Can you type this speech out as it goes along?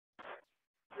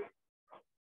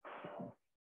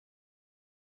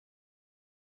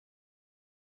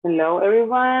Hello,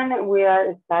 everyone. We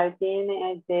are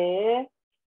starting the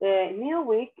new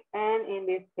week, and in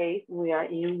this case, we are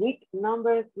in week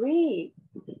number 3.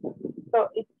 So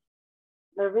it's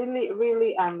really,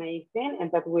 really amazing,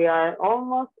 and that we are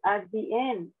almost at the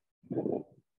end.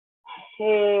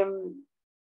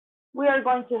 We are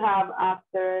going to have,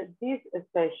 after this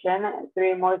session,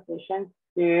 3 more sessions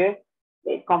to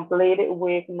complete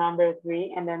week number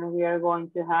 3, and then we are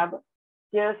going to have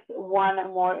just one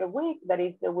more week, that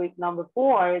is the week number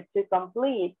 4, to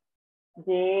complete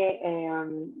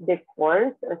the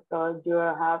course. So you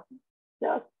have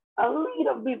just a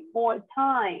little bit more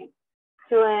time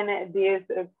to end this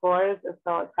course.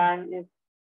 So time is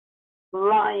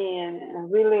flying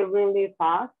really, really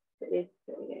fast. It's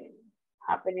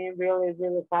happening really,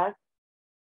 really fast.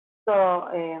 So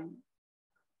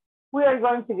we are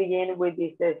going to begin with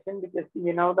this session because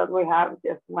you know that we have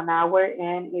just 1 hour,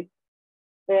 and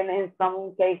in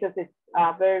some cases it's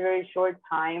a very, very short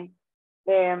time.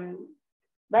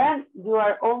 But you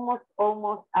are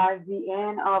almost at the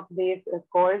end of this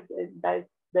course. That's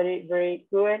very, very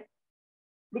good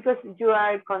because you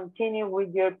are continuing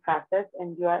with your process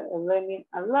and you are learning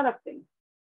a lot of things.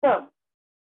 So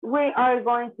we are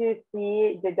going to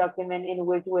see the document in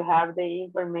which we have the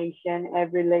information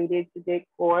related to the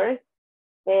course.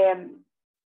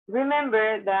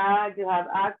 Remember that you have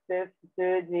access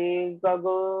to the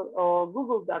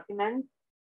Google documents,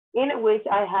 in which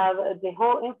I have the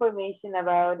whole information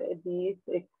about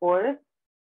this course.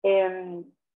 You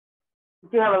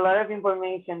have a lot of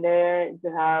information there.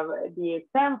 You have the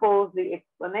examples, the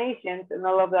explanations, and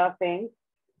all of those things.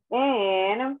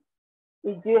 And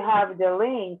you have the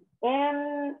link.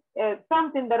 And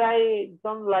something that I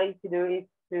don't like to do is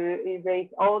to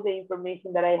erase all the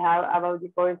information that I have about the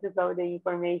courses or the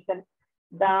information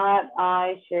that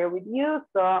I share with you.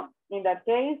 So in that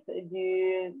case,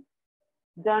 you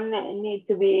don't need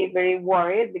to be very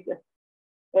worried because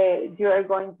you are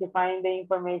going to find the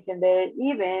information there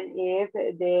even if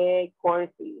the course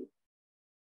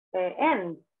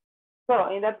ends. So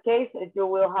in that case, you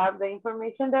will have the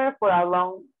information there for a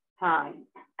long time.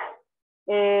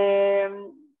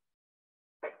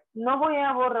 No voy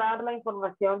a borrar la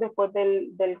información después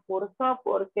del curso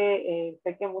porque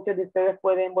sé que muchos de ustedes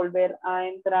pueden volver a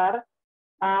entrar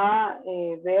a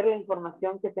ver la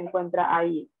información que se encuentra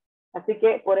ahí. Así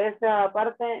que por esa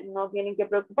parte no tienen que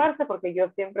preocuparse porque yo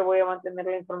siempre voy a mantener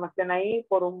la información ahí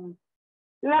por un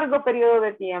largo periodo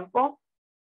de tiempo.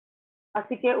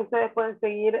 Así que ustedes pueden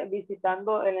seguir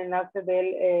visitando el enlace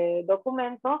del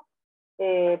documento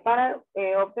para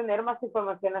obtener más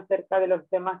información acerca de los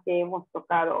temas que hemos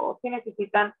tocado. O si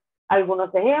necesitan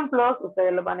algunos ejemplos,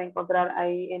 ustedes los van a encontrar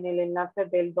ahí en el enlace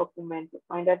del documento.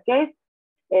 So in that case,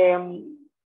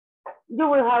 you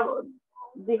will have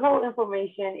the whole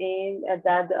information in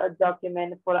that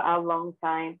document for a long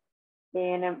time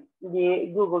in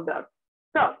the Google Docs.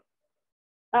 So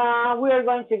we are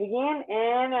going to begin,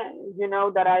 and you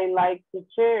know that I like to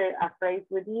share a phrase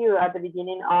with you at the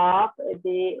beginning of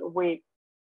the week.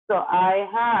 So I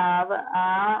have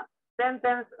a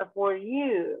sentence for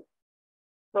you.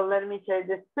 So let me share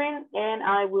the screen and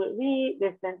I will read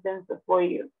the sentence for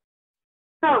you.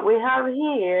 So we have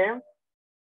here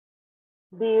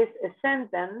this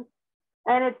sentence,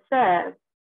 and it says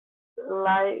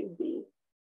like this.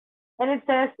 And it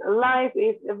says life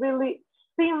is really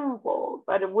simple,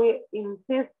 but we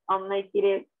insist on making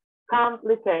it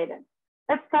complicated.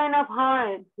 It's kind of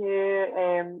hard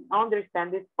to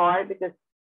understand this part because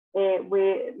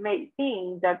we may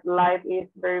think that life is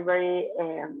very, very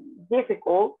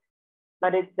difficult,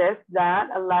 but it says that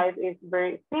life is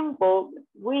very simple.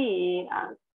 We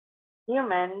as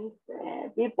humans,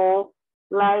 people,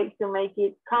 like to make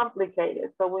it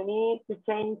complicated. So we need to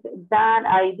change that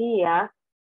idea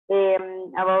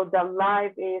about that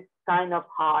life is kind of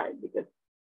hard because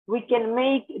we can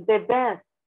make the best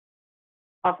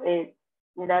of it.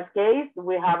 In that case,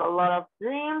 we have a lot of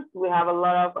dreams, we have a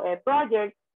lot of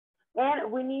projects,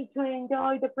 and we need to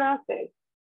enjoy the process.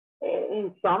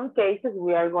 In some cases,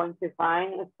 we are going to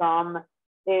find some,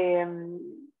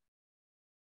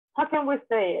 how can we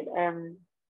say it?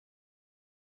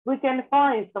 We can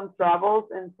find some troubles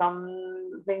and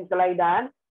some things like that,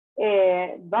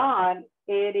 but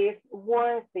it is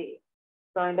worth it.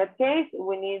 So in that case,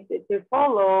 we need to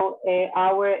follow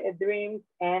our dreams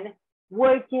and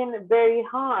working very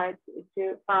hard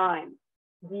to find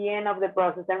the end of the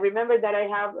process. And remember that I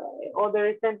have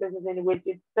other sentences in which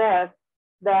it says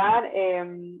that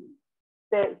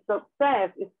the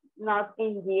success is not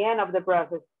in the end of the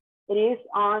process. It is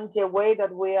on the way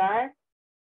that we are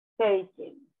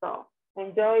taking. So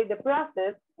enjoy the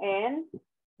process and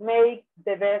make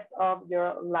the best of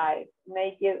your life,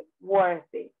 make it worth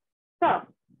it. So,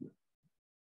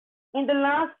 in the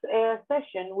last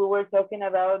session, we were talking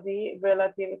about the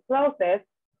relative clauses,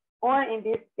 or in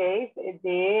this case, it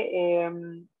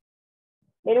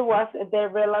was the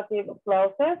relative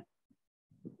clauses.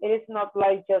 It is not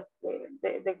like just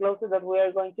the clauses that we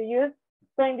are going to use.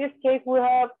 So in this case, we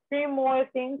have 3 more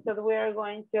things that we are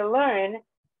going to learn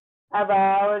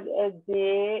about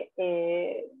the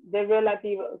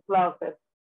relative clauses.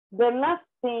 The last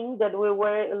thing that we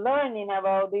were learning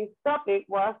about this topic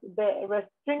was the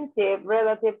restrictive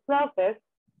relative clauses.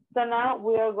 So now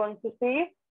we are going to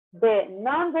see the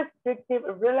non-restrictive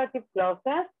relative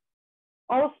clauses,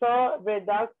 also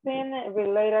reducing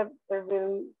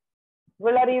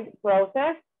relative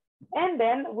clauses, and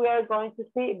then we are going to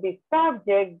see the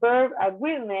subject-verb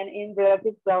agreement in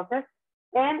relative clauses,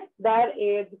 and that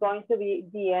is going to be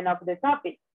the end of the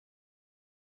topic.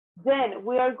 Then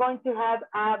we are going to have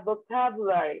a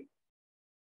vocabulary.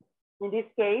 In this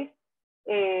case,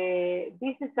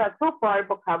 this is a 2-part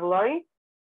vocabulary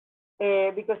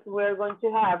because we're going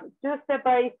to have 2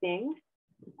 separate things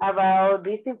about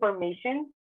this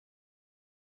information.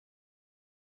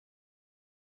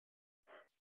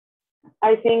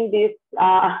 I think this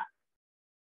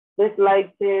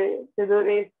like to do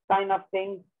this kind of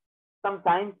thing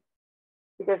sometimes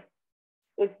because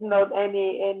it's not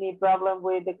any problem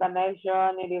with the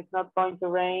connection. It is not going to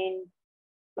rain.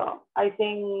 So I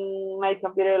think my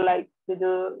computer likes to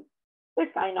do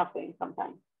this kind of thing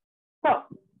sometimes. So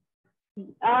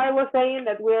I was saying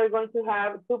that we are going to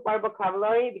have 2-part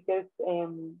vocabulary because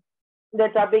the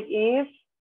topic is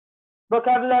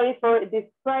vocabulary for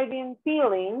describing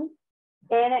feelings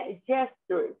and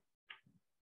gestures.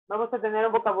 Vamos a tener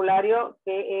un vocabulario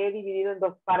que he dividido en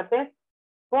 2 partes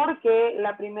porque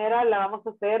la primera la vamos a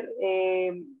hacer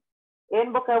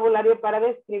en vocabulario para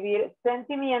describir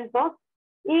sentimientos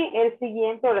y el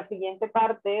siguiente o la siguiente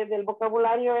parte del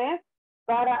vocabulario es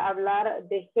para hablar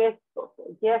de gestos,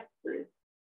 gestures,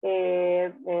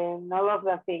 and all of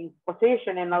the things,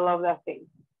 position and all of the things.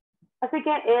 Así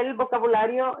que el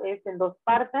vocabulario es en 2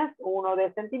 partes, uno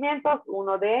de sentimientos,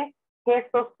 uno de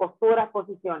gestos, posturas,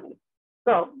 posiciones.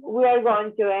 So we are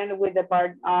going to end with the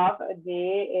part of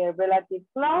the relative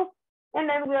clause, and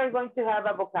then we are going to have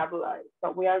a vocabulary.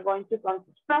 So we are going to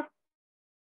construct.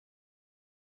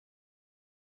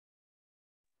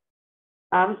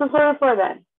 I'm so sorry for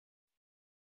that.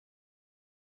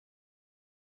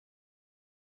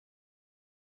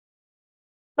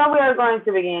 So we are going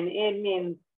to begin. It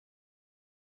means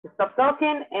to stop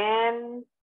talking and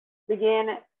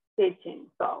begin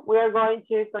teaching. So we are going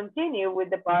to continue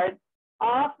with the part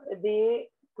of the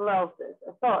clauses.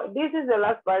 So this is the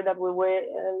last part that we were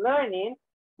learning.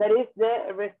 That is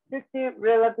the restrictive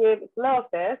relative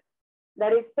clauses.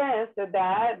 That it says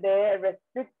that the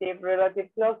restrictive relative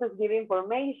clauses give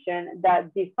information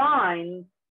that defines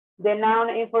the noun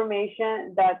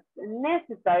information that's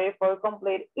necessary for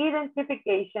complete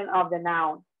identification of the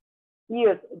noun.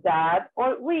 Use that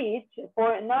or which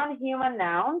for non-human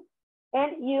nouns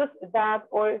and use that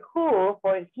or who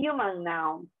for human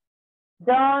nouns.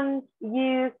 Don't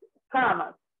use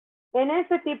commas. En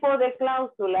ese tipo de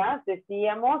cláusulas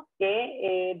decíamos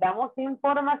que damos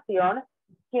información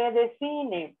que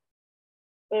define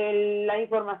la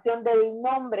información del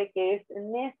nombre que es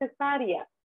necesaria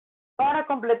para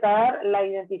completar la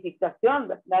identificación,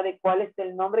 ¿verdad? De cuál es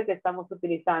el nombre que estamos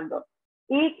utilizando.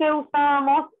 Y que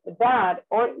usamos that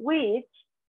or which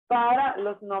para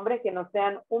los nombres que no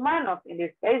sean humanos. In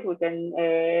this case, we can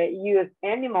use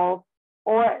animals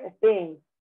or things.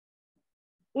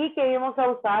 Y que íbamos a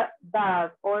usar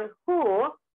that or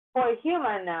who for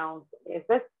human nouns.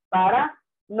 Eso es para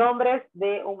nombres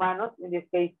de humanos, in this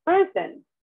case, persons.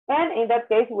 And in that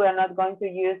case, we are not going to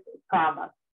use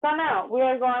commas. So now we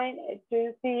are going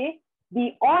to see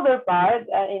the other part,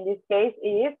 in this case,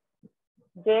 is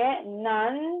the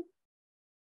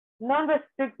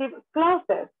non-restrictive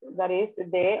clauses. That is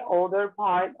the other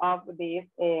part of this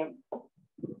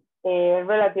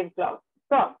relative clause.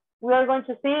 So we are going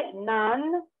to see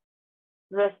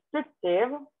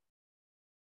non-restrictive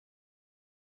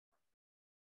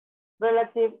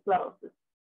relative clauses.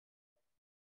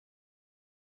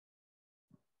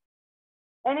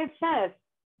 And it says,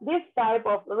 this type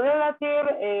of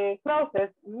relative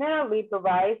clauses merely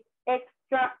provides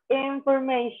extra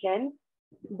information.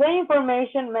 The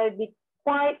information may be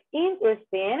quite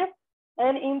interesting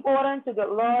and important to the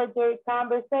larger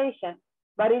conversation,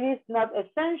 but it is not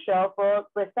essential for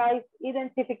precise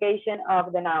identification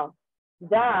of the noun.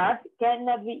 That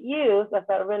cannot be used as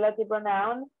a relative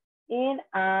pronoun in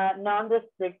a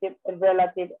non-restrictive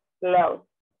relative clause.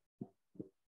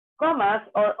 Commas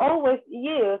are always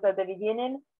used at the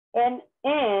beginning and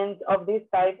end of this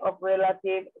type of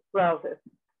relative clauses.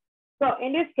 So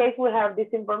in this case, we have this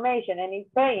information, and it's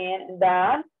saying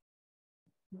that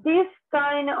this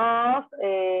kind of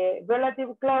relative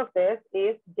clauses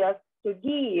is just to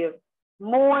give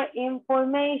more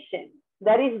information.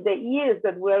 That is the use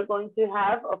that we're going to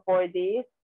have for this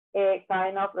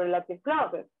kind of relative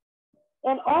clauses.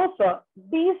 And also,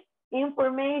 this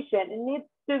information needs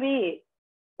to be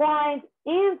quite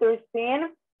interesting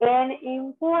and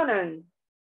important.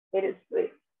 It is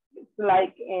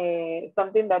like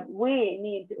something that we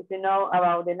need to know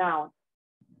about the noun.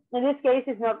 In this case,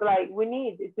 it's not like we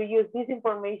need to use this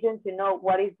information to know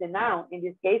what is the noun. In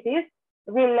this case, it's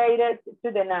related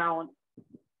to the noun.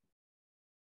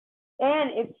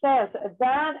 And it says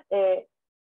that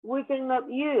we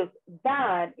cannot use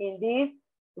that in this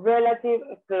relative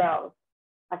clause.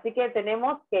 Así que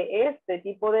tenemos que este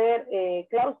tipo de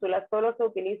cláusula solo se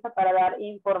utiliza para dar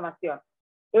información.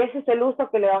 Ese es el uso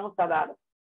que le vamos a dar.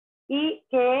 Y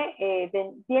que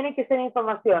tiene que ser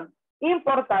información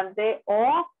importante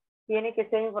o tiene que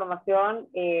ser información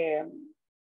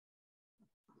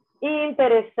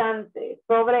interesante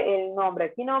sobre el nombre.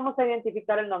 Aquí no vamos a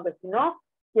identificar el nombre, sino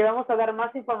que vamos a dar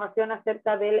más información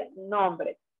acerca del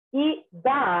nombre. Y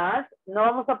that no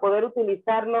vamos a poder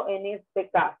utilizarlo en este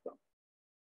caso.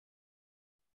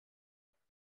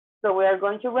 So we are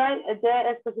going to write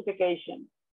the specification.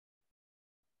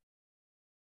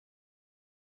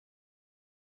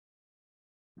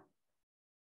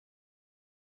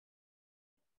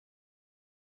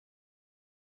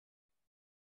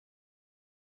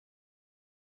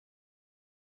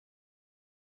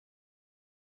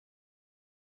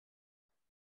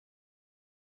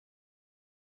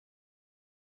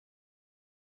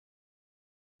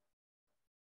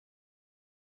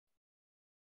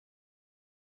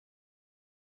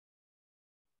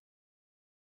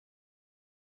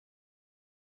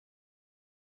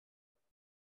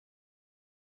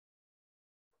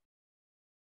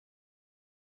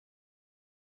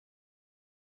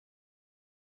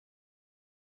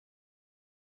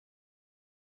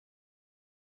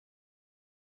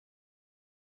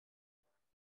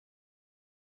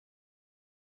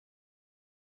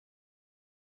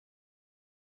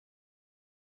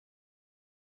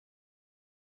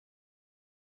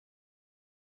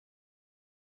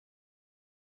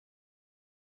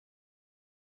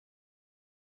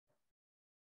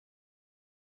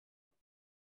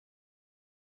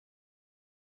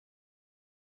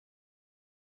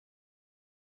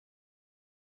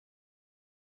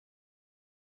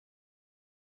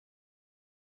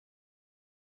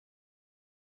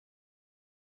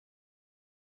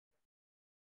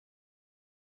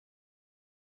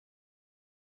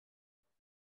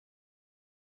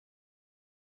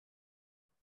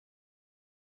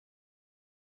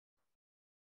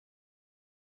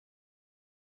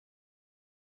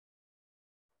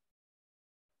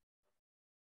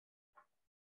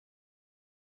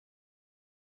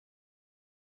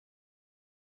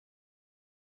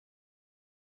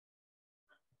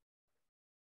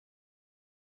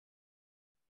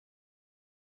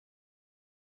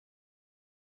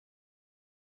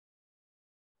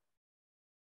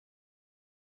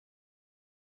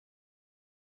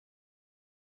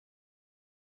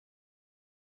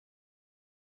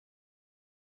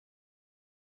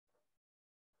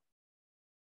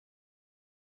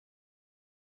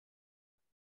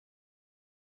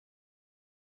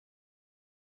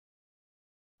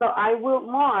 So I will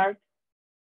mark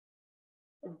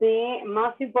the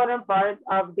most important part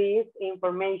of this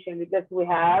information because we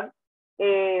have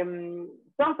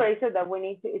some phrases that we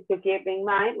need to keep in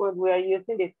mind when we are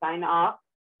using this kind of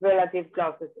relative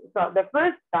clauses. So the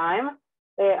first time,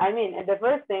 the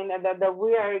first thing that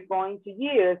we are going to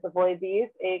use for this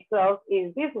clause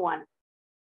is this one.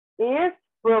 Is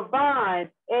provide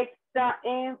extra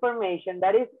information.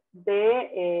 That is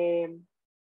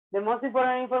the most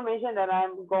important information that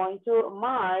I'm going to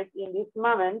mark in this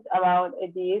moment about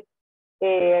this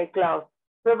clause.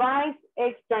 Provides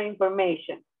extra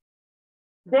information.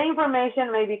 The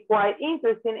information may be quite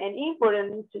interesting and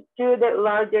important to the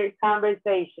larger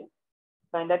conversation.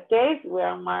 So in that case, we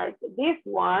are marked this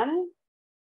one,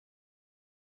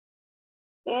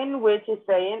 in which is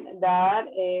saying that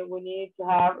we need to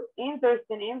have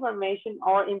interesting information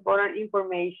or important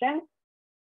information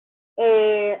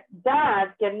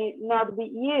that can not be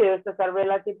used as a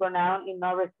relative pronoun in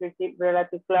non-restrictive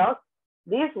relative clause.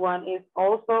 This one is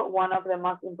also one of the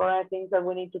most important things that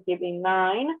we need to keep in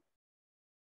mind.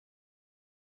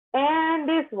 And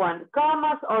this one,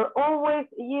 commas are always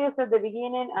used at the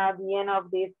beginning and at the end of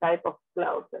this type of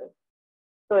clauses.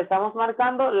 Entonces, estamos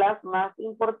marcando las más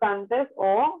importantes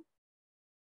o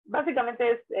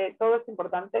básicamente todo es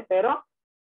importante, pero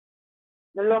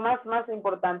lo más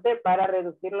importante para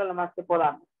reducirlo lo más que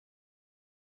podamos.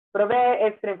 Provee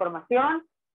extra información.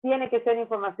 Tiene que ser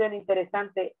información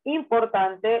interesante,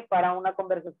 importante para una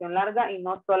conversación larga y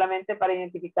no solamente para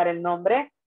identificar el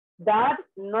nombre. That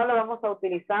no lo vamos a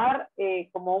utilizar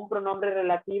como un pronombre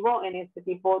relativo en este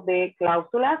tipo de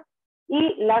cláusulas.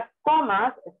 Y las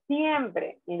comas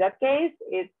siempre, in that case,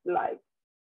 it's like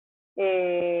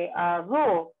a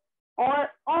rule, or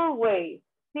always,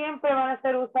 siempre van a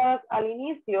ser usadas al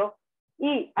inicio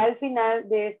y al final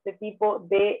de este tipo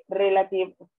de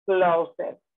relative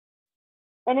clauses.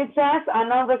 And it says a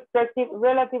non-restrictive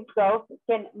relative clause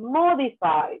can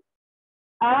modify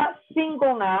a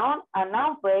single noun, a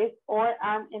noun phrase, or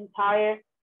an entire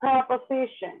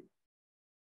preposition.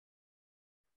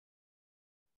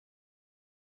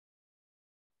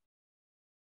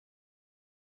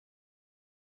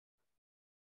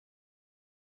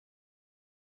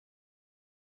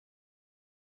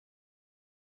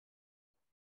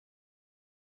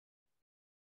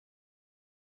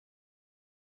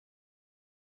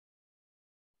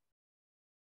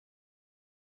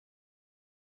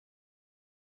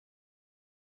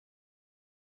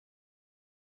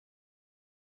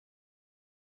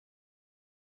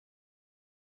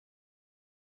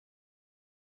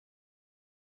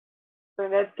 So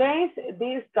in that case,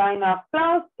 this kind of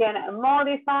clause can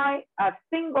modify a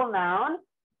single noun,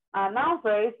 a noun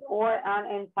phrase, or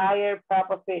an entire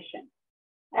preposition.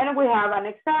 And we have an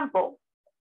example.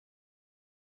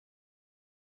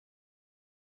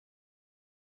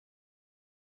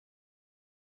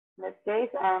 In this case,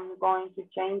 I'm going to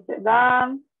change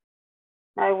that.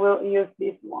 I will use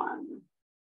this one.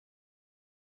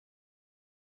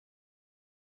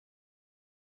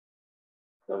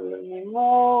 So let me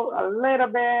move a little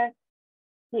bit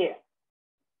here.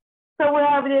 So we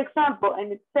have the example,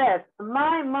 and it says,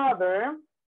 my mother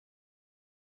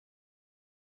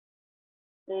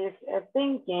is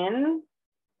thinking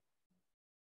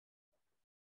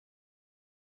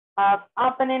of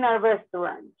opening a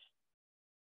restaurant.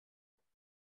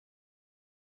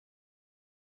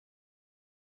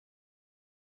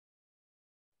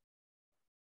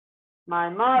 My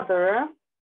mother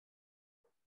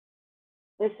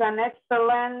is an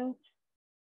excellent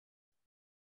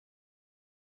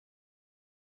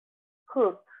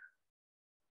cook.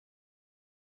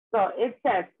 So it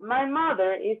says, my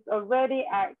mother is already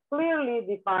a clearly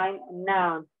defined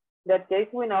noun. In that case,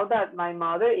 we know that my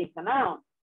mother is a noun.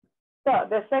 So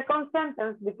the second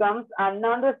sentence becomes a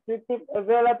non-restrictive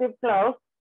relative clause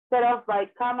set off by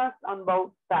commas on both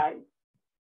sides.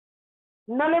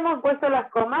 No le hemos puesto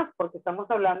las comas porque estamos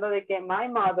hablando de que my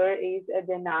mother is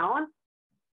the noun.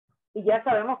 Y ya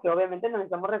sabemos que obviamente nos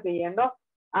estamos refiriendo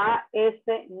a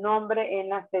ese nombre en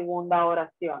la segunda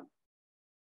oración.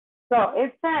 So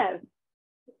it says,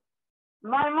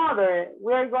 my mother,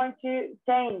 we are going to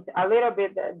change a little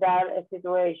bit that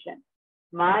situation.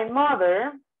 My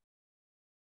mother,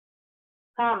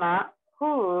 comma,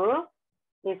 who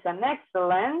is an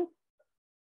excellent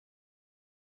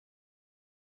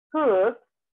cook,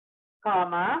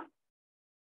 comma,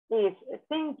 is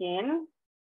thinking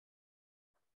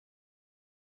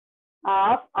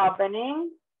of opening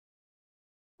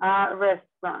a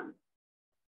restaurant.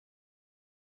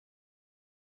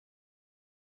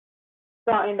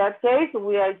 So in that case,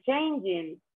 we are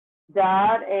changing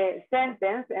that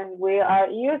sentence and we are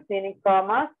using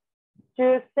commas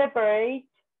to separate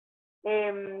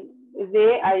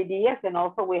the ideas, and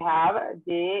also we have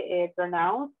the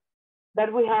pronouns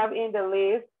that we have in the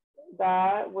list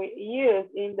that we used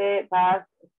in the past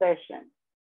session.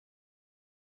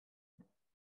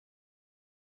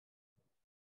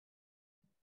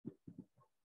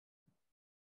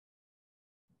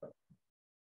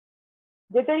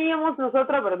 Ya teníamos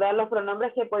nosotros, ¿verdad? Los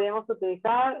pronombres que podíamos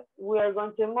utilizar. We are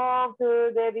going to move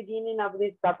to the beginning of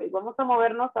this topic. Vamos a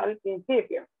movernos al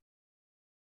principio.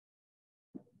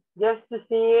 Just to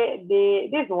see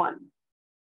this one.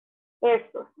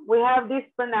 Estos. We have these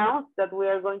pronouns that we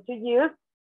are going to use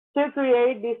to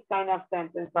create this kind of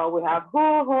sentence. So we have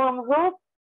who, whom, whose,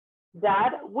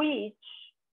 that, which,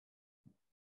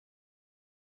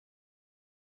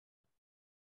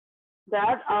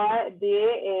 that are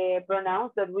the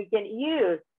pronouns that we can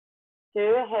use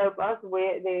to help us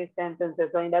with the sentences.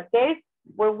 So in that case,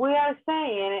 when we are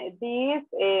saying this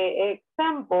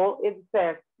example, it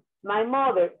says, my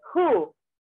mother, who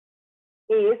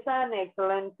is an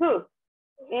excellent cook,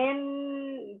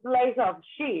 in place of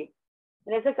she.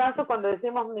 En ese caso, cuando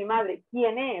decimos mi madre,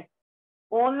 ¿quién es?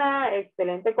 Una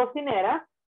excelente cocinera.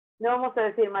 no vamos a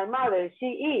decir my mother, she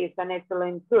is an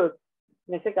excellent cook.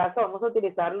 En este caso vamos a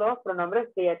utilizar los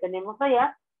pronombres que ya tenemos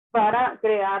allá para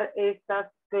crear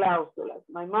estas cláusulas.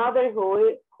 My mother,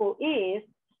 who is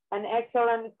an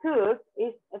excellent cook,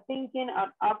 is thinking of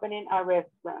opening a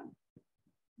restaurant.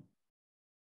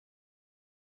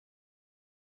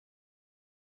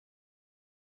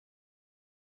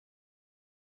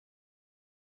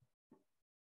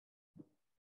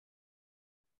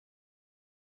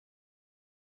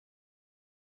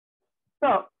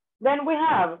 So then we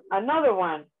have another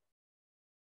one.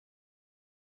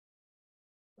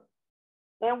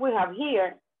 And we have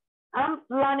here, I'm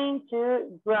planning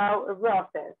to grow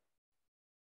roses.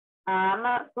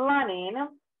 I'm planning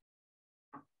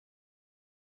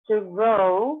to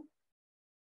grow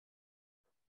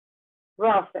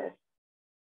roses.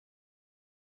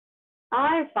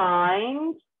 I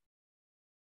find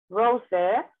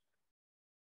roses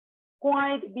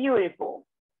quite beautiful.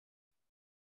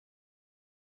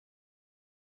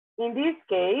 In this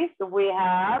case, we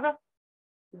have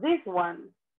this one,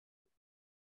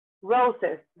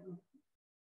 roses,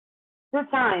 2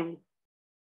 times,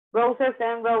 roses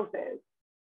and roses.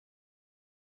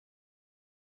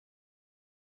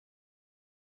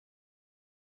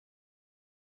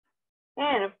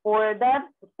 And for that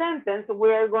sentence,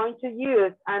 we are going to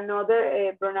use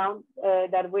another pronoun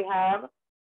that we have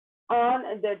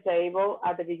on the table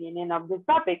at the beginning of this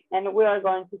topic. And we are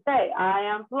going to say,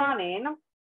 I'm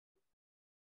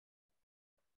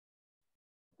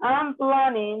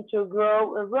planning to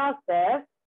grow roses,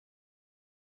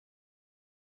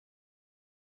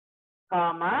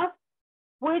 comma,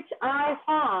 which I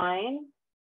find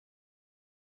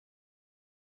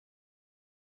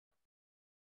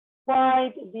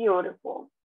quite beautiful.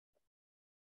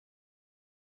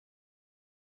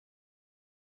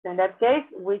 In that case,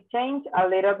 we change a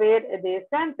little bit the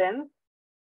sentence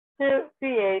to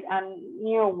create a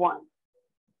new one.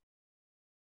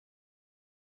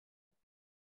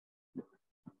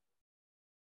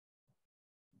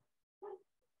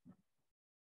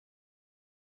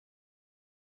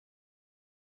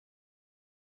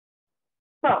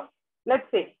 So let's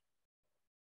see.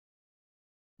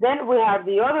 Then we have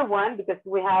the other one because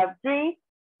we have 3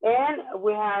 and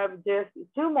we have just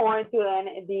 2 more to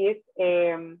end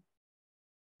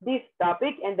this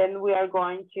topic, and then we are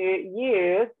going to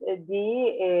use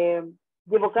the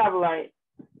vocabulary.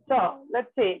 So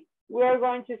let's see. We are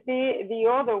going to see the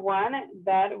other one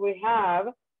that we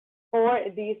have for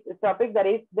this topic, that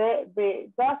is the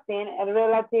discussing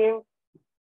relative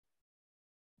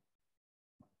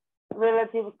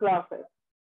clauses.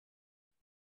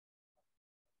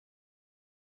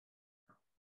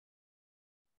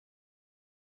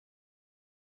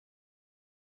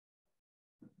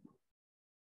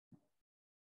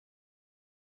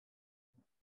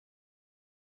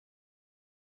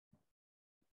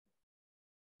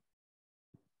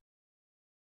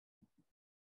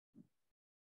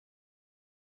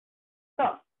 So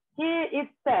here it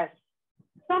says,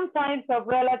 some types of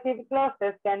relative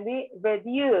clauses can be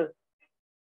reduced.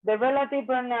 The relative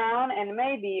pronoun and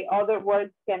maybe other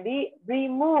words can be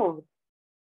removed.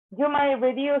 You might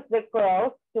reduce the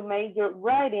clause to make your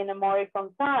writing more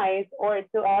concise or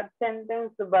to add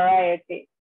sentence variety.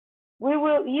 We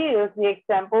will use the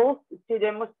examples to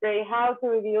demonstrate how to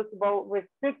reduce both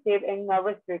restrictive and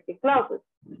non-restrictive clauses.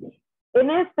 En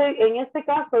este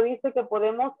caso dice que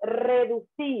podemos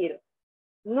reducir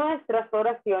nuestras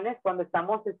oraciones cuando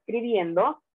estamos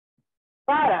escribiendo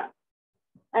para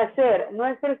hacer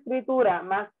nuestra escritura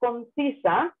más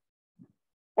concisa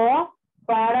o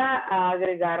para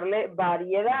agregarle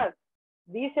variedad.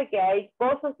 Dice que hay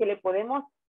cosas que le podemos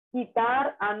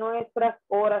quitar a nuestras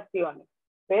oraciones,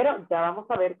 pero ya vamos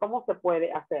a ver cómo se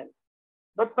puede hacer.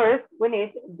 But first, we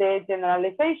need the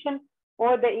generalization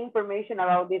or the information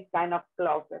about this kind of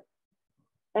clauses.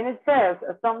 And it says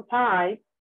some types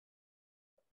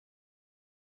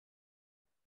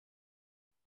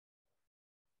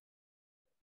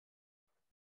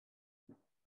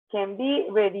can be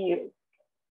reduced.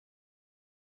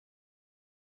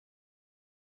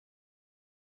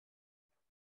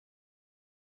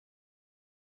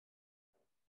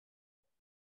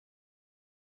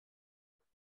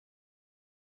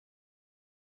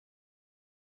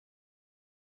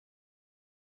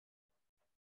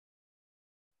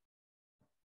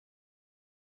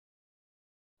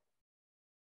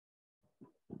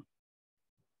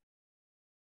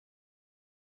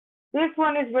 This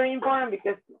one is very important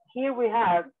because here we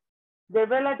have the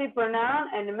relative pronoun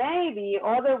and maybe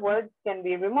other words can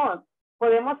be removed.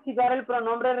 Podemos quitar el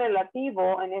pronombre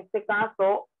relativo en este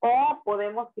caso o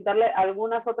podemos quitarle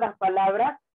algunas otras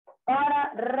palabras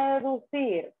para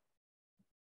reducir.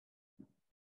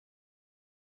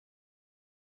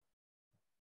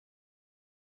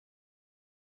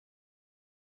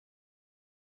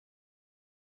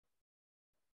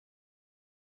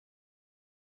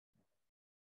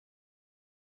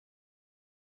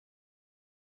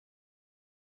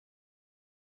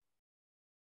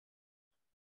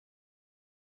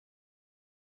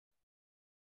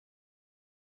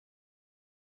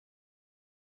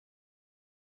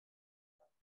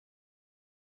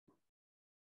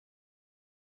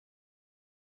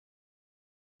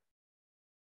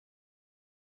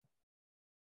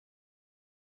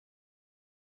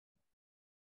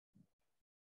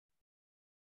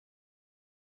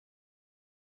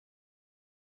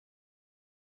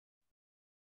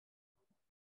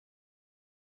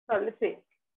 So let's see.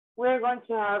 We're going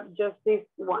to have just this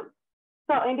one.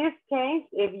 So in this case,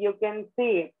 if you can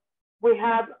see, we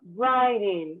have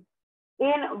writing.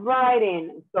 In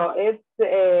writing, so it's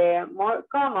more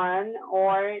common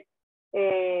or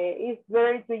it's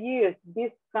better to use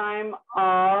this kind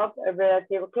of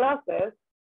relative clauses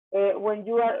when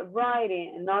you are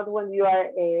writing, not when you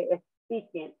are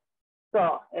speaking.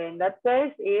 So in that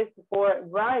case, it's for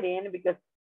writing because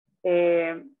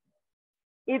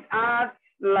it adds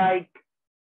like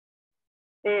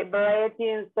a variety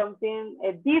and something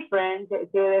different to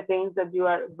the things that you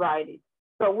are writing.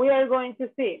 So we are going to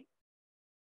see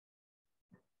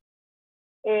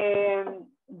the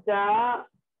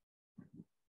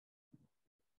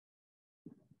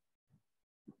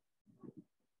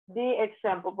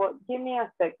example, but give me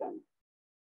a second.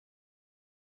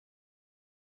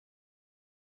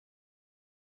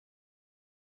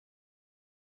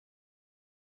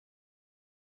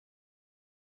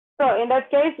 So in that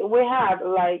case, we have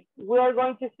like, we are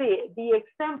going to see the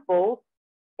examples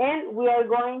and we are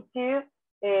going to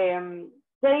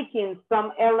taking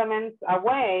some elements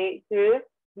away to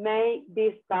make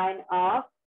this kind of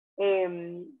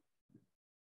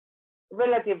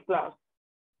relative clause.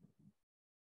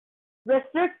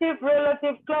 Restrictive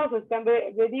relative clauses can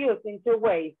be reduced in two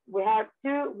ways. We have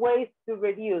two ways to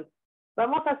reduce.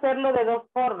 Vamos a hacerlo de dos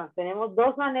formas. Tenemos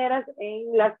dos maneras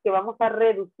en las que vamos a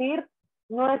reducir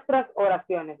nuestras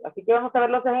oraciones. Así que vamos a ver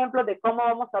los ejemplos de cómo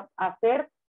vamos a hacer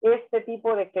este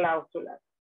tipo de cláusulas.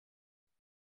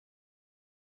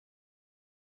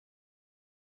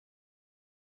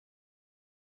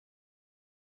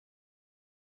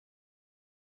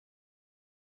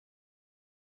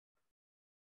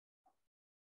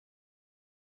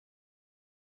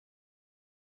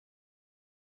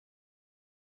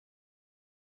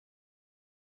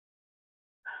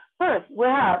 First, we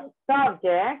have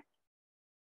subject,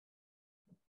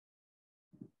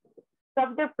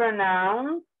 subject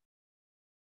pronouns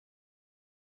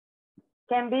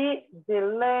can be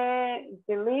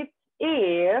deleted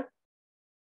if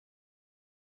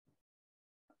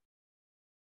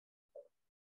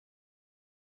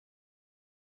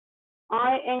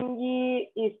ing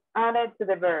is added to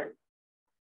the verb.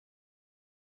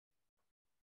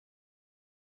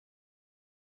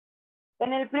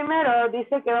 En el primero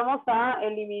dice que vamos a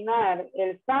eliminar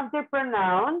el subject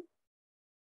pronoun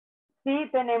si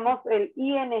tenemos el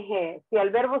ing, si al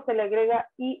verbo se le agrega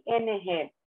ing.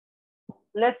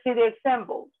 Let's see the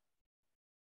examples.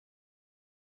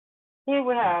 Here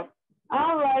we have,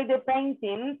 I like the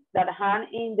paintings that hang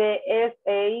in the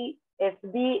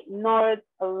ISSS North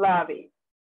lobby.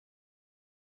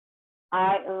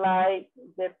 I like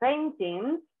the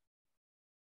paintings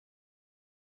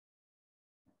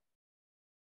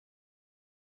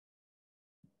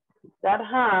that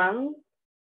hang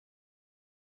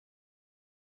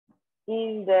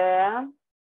in the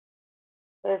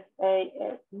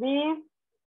ISSS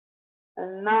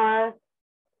North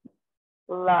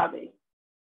lobby.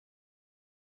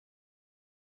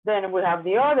 Then we have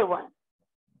the other one.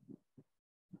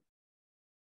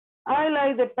 I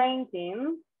like the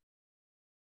painting.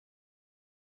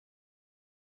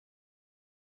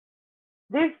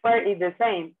 This part is the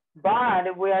same,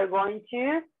 but we are going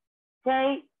to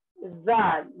take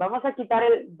that. Vamos a quitar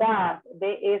el that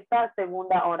de esta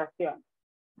segunda oración.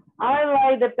 I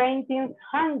like the paintings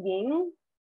hanging,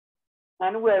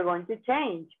 and we're going to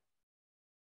change.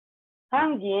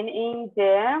 Hanging in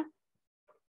the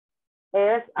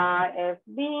ISSS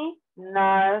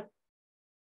North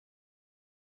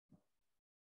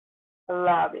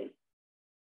lobby.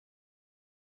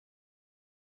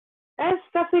 Es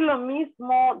casi lo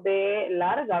mismo de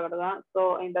larga, ¿verdad?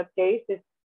 So in that case, it's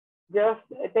just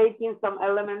taking some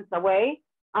elements away.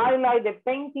 I like the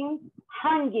paintings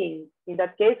hanging. In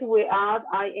that case, we add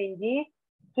ing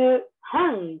to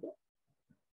hang.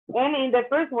 And in the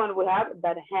first one, we have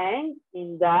that hang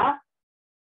in the,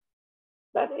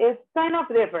 that is kind of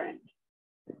different.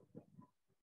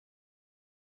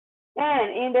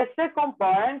 And in the second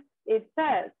part, it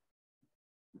says,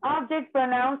 object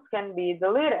pronouns can be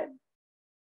deleted.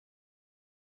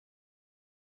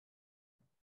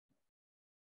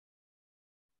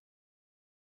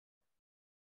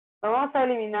 Vamos a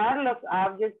eliminar los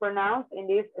object pronouns in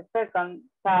this second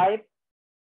type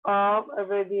of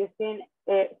reducing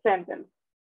a sentence.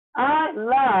 I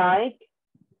like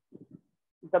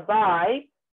the bike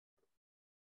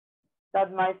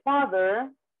that my father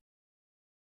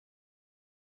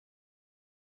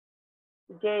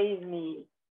gave me.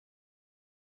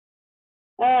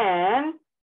 And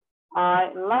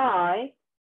I like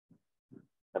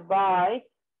the bike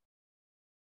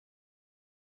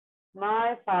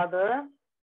my father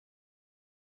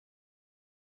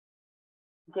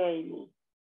gave me.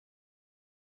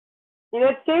 In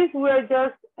that case, we're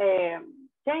just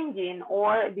changing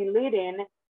or deleting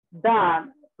that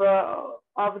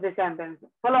of the sentence.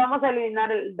 Solo vamos a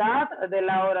eliminar el that de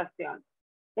la oración.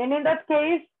 And in that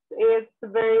case, it's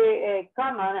very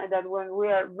common that when we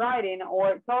are writing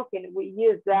or talking, we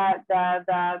use that, and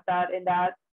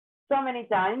that so many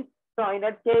times. So in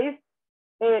that case,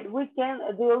 we can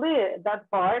delete that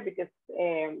part because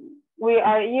we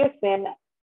are using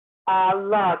a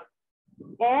lot.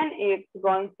 And it's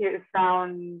going to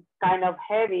sound kind of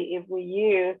heavy if we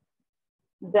use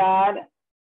that,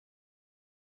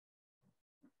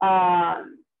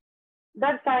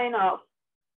 that kind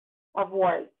of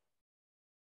words.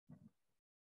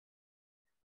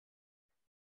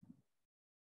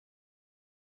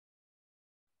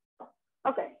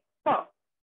 Okay, so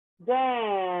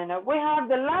then we have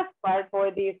the last part for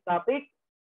this topic.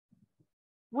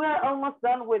 We are almost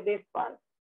done with this part.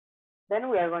 Then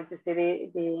we are going to see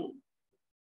the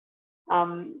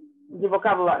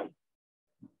vocabulary.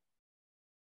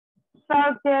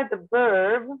 Subject,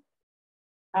 verb,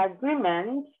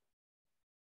 agreement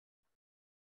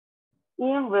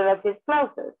in relative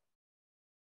clauses.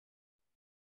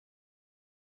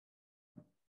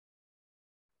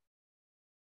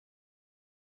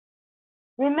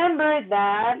 Remember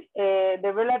that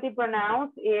the relative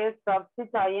pronouns is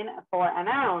substituting for a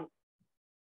noun,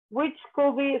 which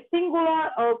could be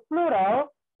singular or plural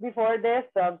before the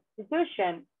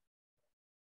substitution.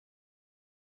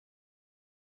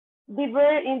 The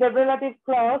verb in the relative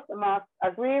clause must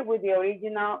agree with the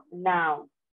original noun.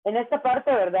 En esta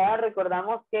parte, ¿verdad?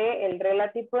 Recordamos que el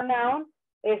relative pronoun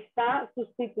está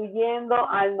sustituyendo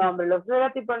al nombre. Los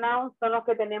relative pronouns son los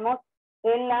que tenemos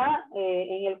en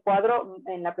el cuadro,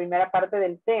 en la primera parte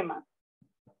del tema.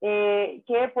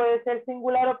 Que puede ser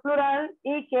singular o plural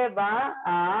y que va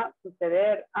a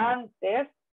suceder antes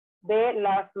de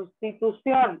la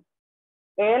sustitución.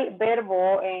 El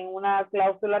verbo en una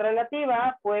cláusula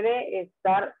relativa puede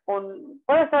estar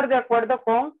de acuerdo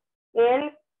con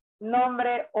el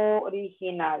nombre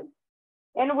original.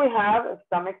 And we have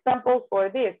some examples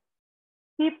for this.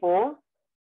 People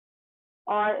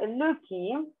are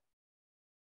looking.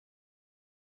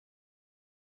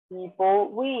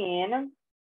 People win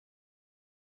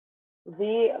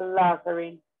the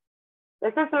lottery.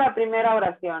 Esa es la primera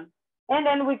oración. And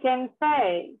then we can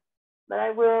say, but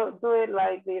I will do it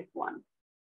like this one.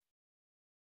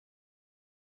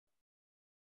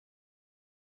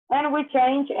 And we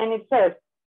change and it says,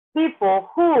 people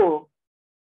who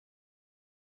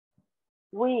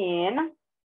win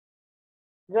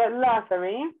the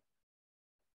lottery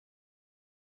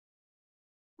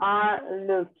are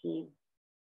lucky.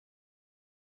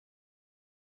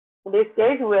 In this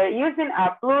case, we're using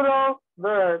a plural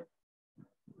verb.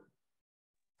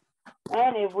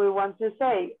 And if we want to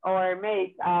say or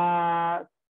make a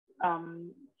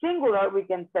singular, we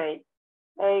can say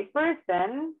a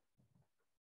person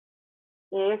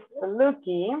is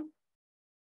lucky.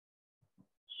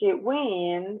 She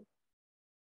wins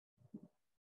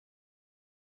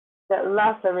the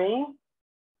lottery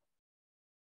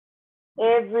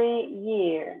every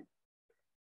year.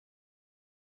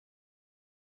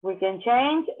 We can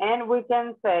change and we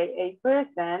can say a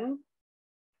person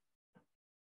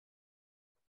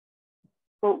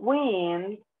who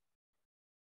wins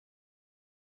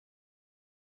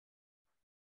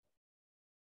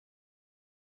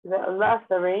the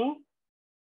lottery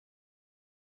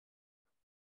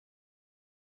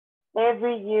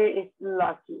every year is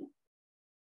lucky.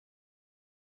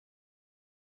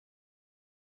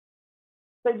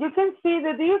 So you can see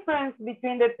the difference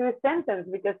between the two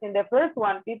sentences, because in the first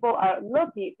one, people are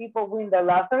lucky, people win the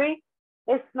lottery.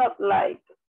 It's not like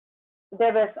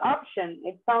the best option.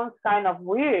 It sounds kind of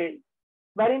weird.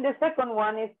 But in the second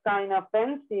one, it's kind of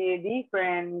fancy,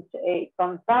 different,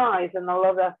 concise, and all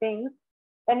of the things.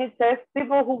 And it says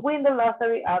people who win the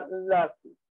lottery are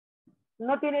lucky.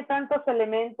 No tiene tantos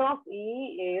elementos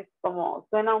y es como,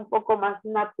 suena un poco más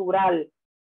natural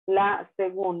la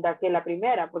segunda que la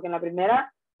primera, porque en la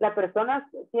primera las personas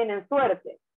tienen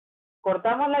suerte.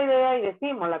 Cortamos la idea y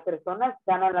decimos, las personas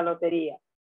ganan la lotería.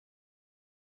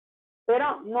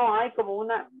 Pero no hay como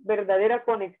una verdadera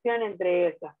conexión entre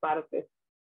esas partes.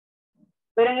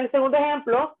 Pero en el segundo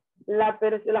ejemplo, las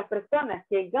personas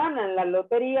que ganan la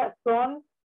lotería son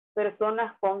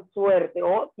personas con suerte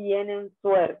o tienen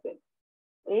suerte.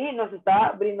 Y nos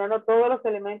está brindando todos los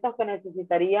elementos que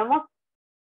necesitaríamos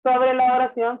sobre la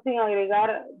oración sin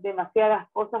agregar demasiadas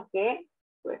cosas que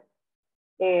pues,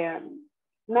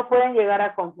 no pueden llegar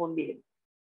a confundir.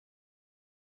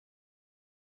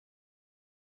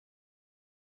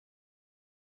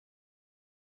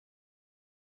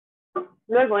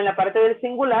 Luego, en la parte del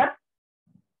singular,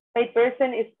 a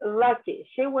person is lucky.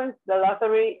 She wins the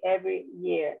lottery every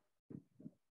year.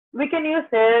 We can use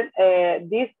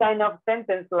this kind of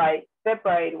sentence like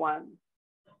separate ones.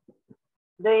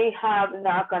 They have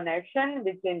no connection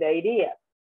between the ideas.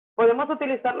 Podemos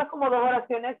utilizarlas como dos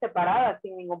oraciones separadas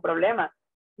sin ningún problema.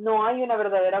 No hay una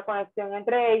verdadera conexión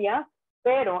entre ellas,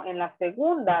 pero en la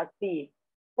segunda sí,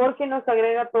 porque nos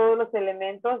agrega todos los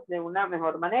elementos de una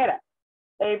mejor manera.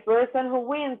 A person who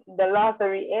wins the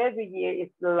lottery every year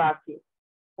is lucky.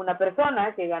 Una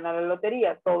persona que gana la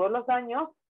lotería todos los años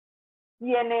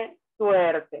tiene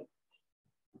suerte.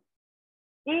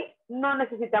 Y no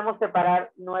necesitamos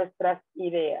separar nuestras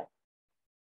ideas.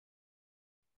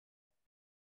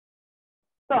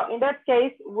 So in that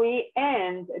case, we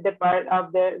end the part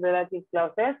of the relative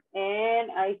clauses,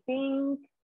 and I think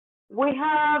we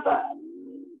have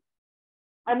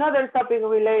another topic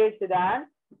related to that,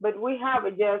 but we have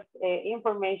just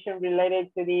information related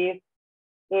to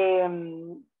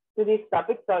this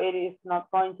topic, so it is not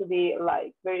going to be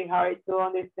like very hard to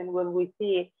understand when we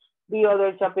see the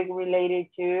other topic related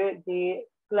to the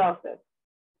clauses.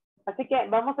 Así que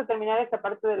vamos a terminar esta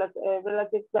parte de las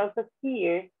relative clauses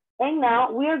here. And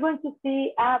now we are going to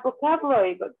see a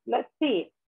vocabulary, but let's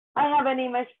see. I have an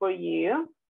image for you.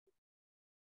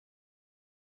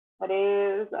 That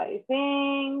is, I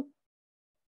think,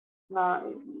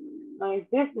 no, it's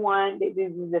this one. This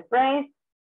is the phrase.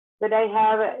 But I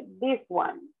have this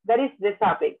one. That is the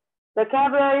topic.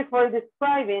 Vocabulary for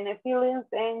describing feelings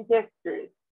and gestures.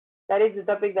 That is the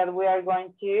topic that we are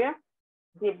going to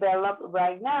develop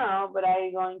right now, but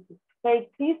I'm going to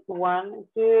take this one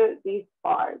to this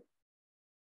part.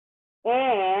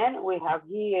 And we have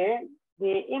here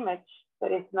the image,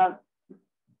 but it's not,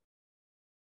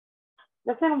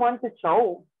 doesn't want to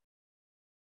show.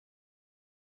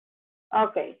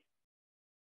 Okay.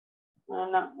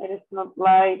 No, it is not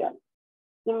like that.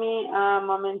 Give me a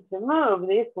moment to move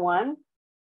this one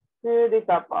to the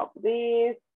top of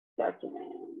this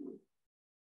document.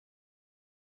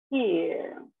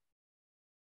 Here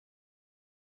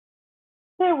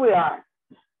we are.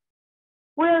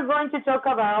 We're going to talk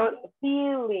about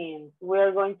feelings.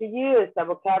 We're going to use a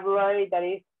vocabulary that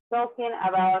is talking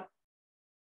about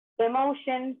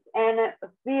emotions and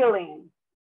feelings.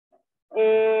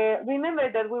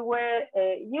 Remember that we were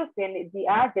using the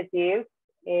adjectives,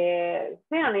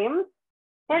 synonyms,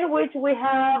 in which we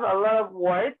have a lot of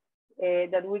words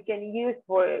that we can use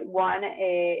for one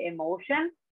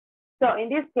emotion. So in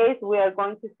this case, we are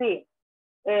going to see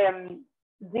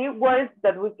the words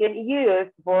that we can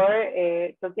use for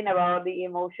talking about the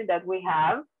emotion that we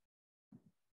have.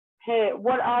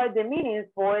 What are the meanings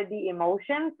for the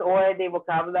emotions or the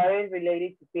vocabulary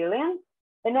related to feelings?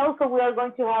 And also we are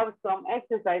going to have some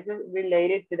exercises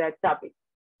related to that topic.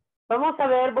 Vamos a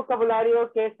ver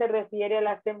vocabulario que se refiere a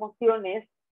las emociones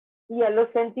y a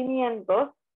los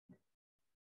sentimientos,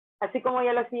 así como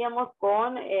ya lo hacíamos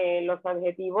con los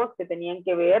adjetivos que tenían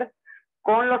que ver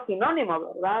con los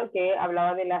sinónimos, ¿verdad? Que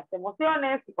hablaba de las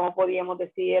emociones, cómo podíamos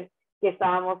decir que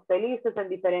estábamos felices en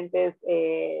diferentes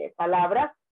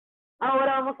palabras.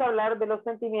 Ahora vamos a hablar de los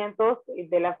sentimientos,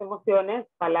 de las emociones,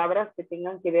 palabras que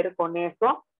tengan que ver con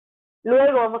eso.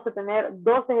 Luego vamos a tener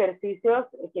dos ejercicios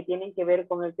que tienen que ver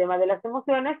con el tema de las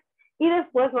emociones y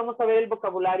después vamos a ver el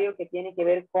vocabulario que tiene que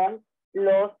ver con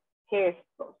los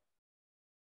gestos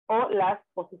o las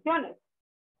posiciones.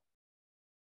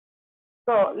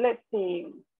 So let's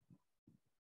see.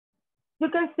 You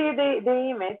can see the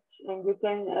image and you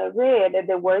can read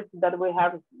the words that we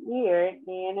have here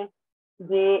in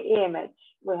the image.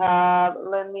 We have,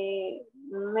 let me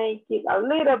make it a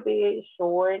little bit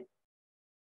short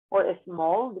or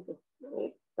small because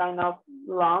it's kind of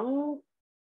long.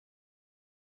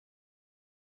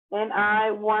 And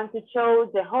I want to show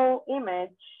the whole image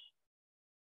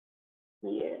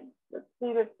here. Let's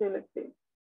see.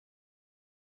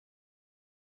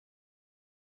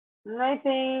 And I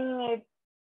think it's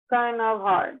kind of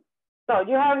hard. So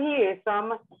you have here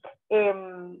some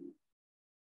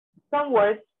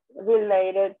words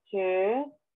related to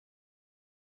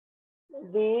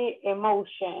the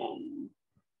emotion.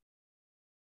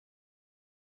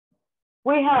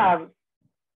 We have,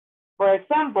 for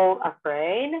example,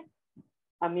 afraid,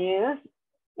 amused,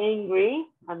 angry,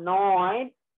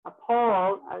 annoyed,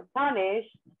 appalled,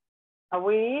 astonished,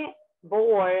 weary,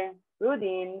 bored,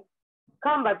 brooding,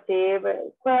 combative,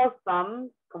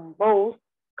 quarrelsome, composed,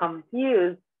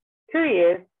 confused,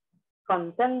 curious,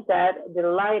 contented,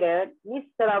 delighted,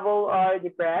 miserable or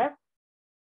depressed,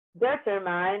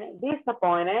 determined,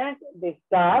 disappointed,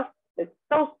 disgusted,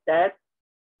 exhausted,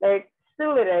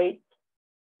 exhilarate,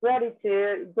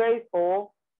 gratitude,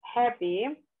 grateful, happy.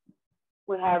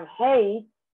 We have hate,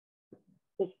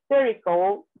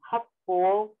 hysterical,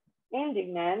 hopeful,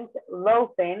 indignant,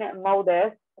 loathing,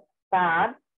 modest,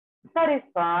 sad,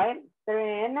 satisfied,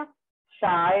 serene,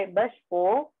 shy,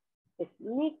 bashful,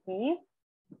 sneaky,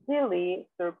 silly,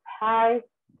 surprised,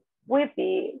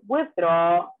 whippy,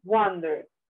 withdraw, wonder.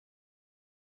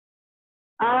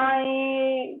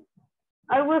 I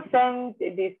will send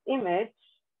this image.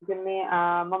 Give me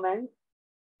a moment.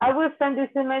 I will send this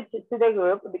image to the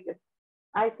group because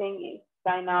I think it's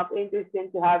kind of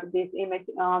interesting to have this image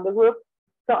on the group.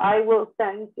 So I will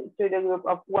send to the group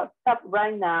of WhatsApp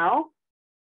right now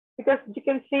because you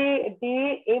can see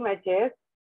the images,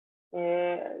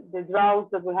 the draws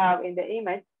that we have in the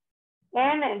image,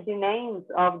 and the names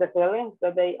of the feelings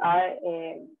that they are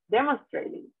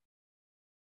demonstrating.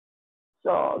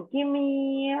 So give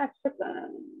me a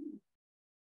second.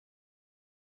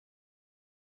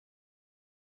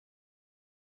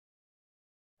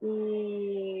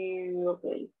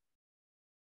 Okay.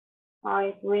 I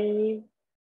agree.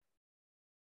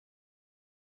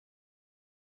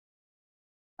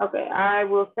 Okay, I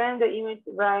will send the image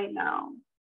right now.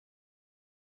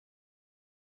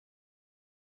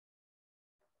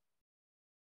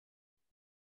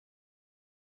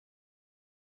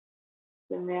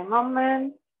 Give me a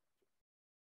moment.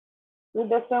 It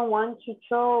doesn't want to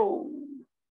show.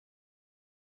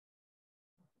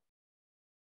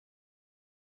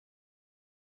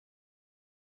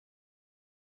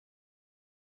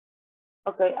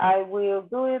 Okay, I will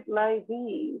do it like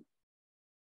this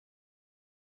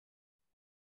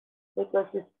because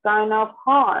it's kind of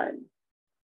hard.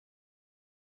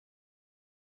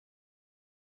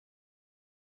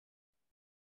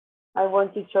 I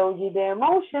want to show you the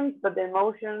emotions, but the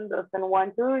emotion doesn't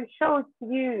want to show it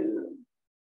to you.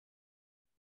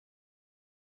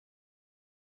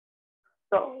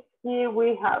 So here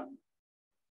we have.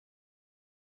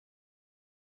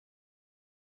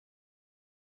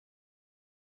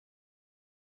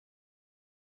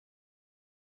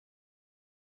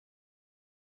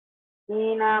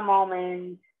 In a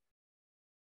moment.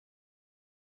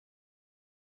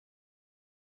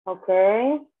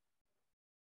 Okay.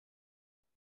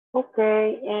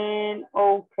 Okay, and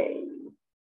okay.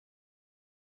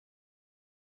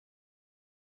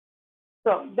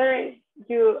 So there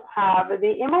you have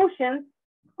the emotions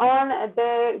on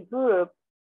the group.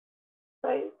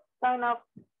 So it's kind of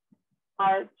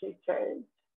hard to search.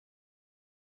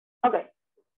 Okay,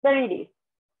 there it is.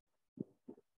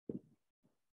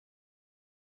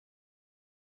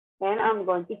 And I'm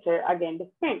going to share again the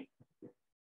screen.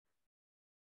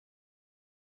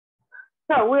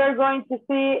 So we are going to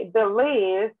see the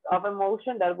list of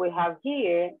emotion that we have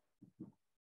here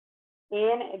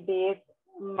in this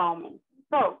moment.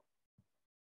 So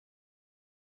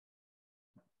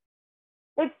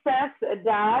it says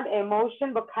that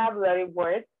emotion vocabulary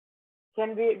words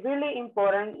can be really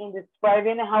important in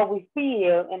describing how we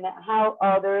feel and how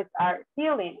others are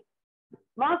feeling.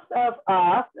 Most of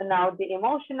us know the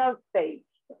emotional stage,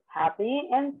 happy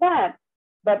and sad.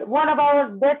 But what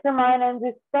about determined and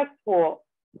respectful?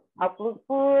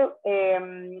 Hopeful,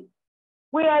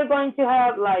 we are going to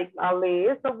have like a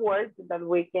list of words that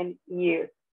we can use.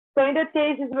 So in that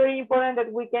case, it's very important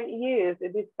that we can use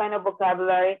this kind of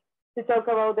vocabulary to talk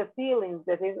about the feelings,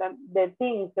 the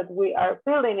things that we are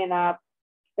feeling in a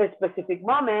specific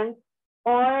moment,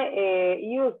 or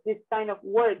use this kind of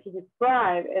word to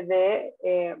describe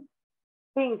the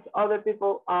things other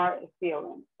people are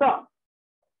feeling. So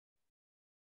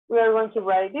we are going to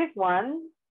write this one.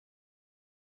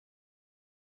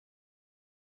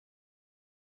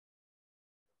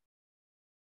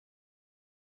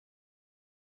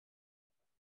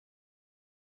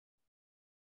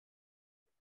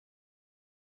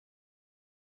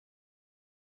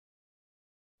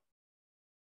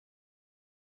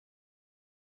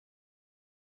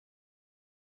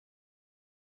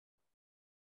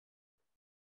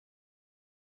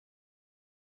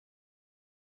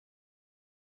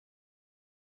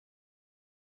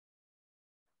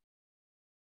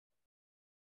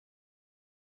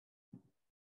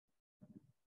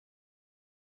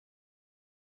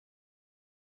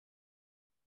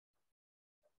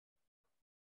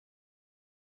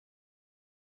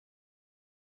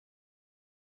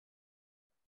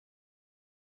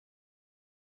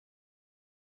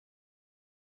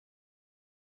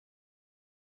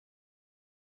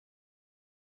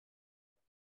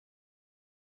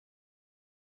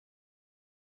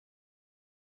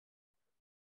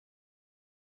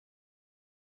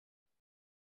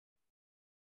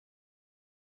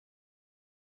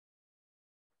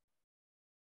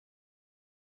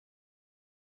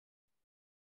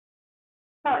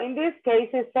 So in this case,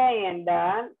 it's saying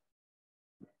that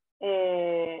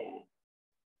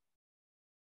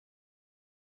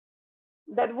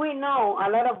that we know a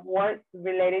lot of words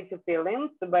related to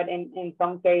feelings, but in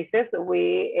some cases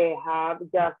we have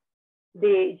just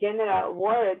the general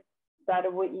words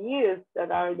that we use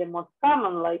that are the most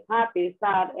common, like happy,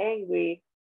 sad, angry,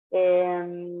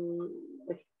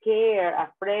 scared,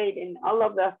 afraid, and all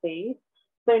of those things.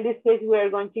 So in this case, we are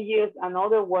going to use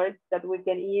another word that we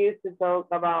can use to talk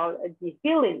about the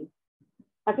feelings.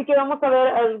 Así que vamos a ver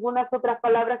algunas otras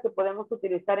palabras que podemos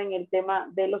utilizar en el tema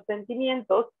de los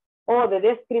sentimientos o de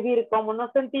describir cómo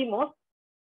nos sentimos,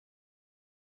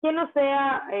 que no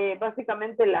sea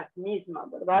básicamente las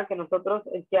mismas, ¿verdad? Que nosotros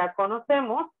ya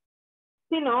conocemos,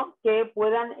 sino que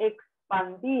puedan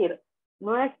expandir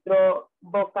nuestro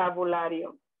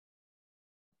vocabulario.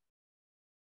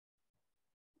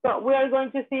 So we are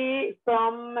going to see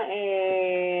some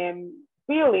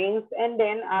feelings, and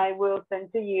then I will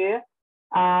send to you.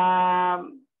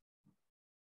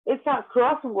 It's a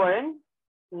crossword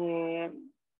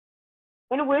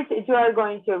in which you are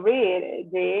going to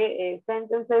read the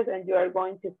sentences and you are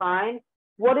going to find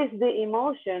what is the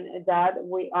emotion that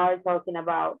we are talking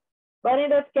about. But in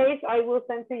that case, I will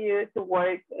send to you to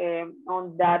work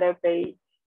on that page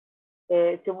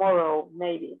tomorrow,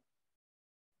 maybe.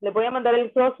 Le voy a mandar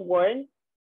el crossword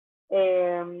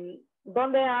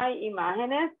donde hay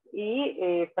imágenes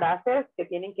y frases que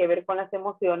tienen que ver con las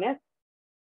emociones.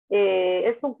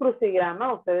 Es un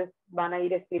crucigrama, ustedes van a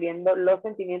ir escribiendo los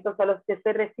sentimientos a los que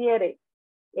se refiere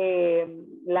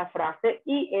la frase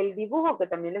y el dibujo, que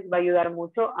también les va a ayudar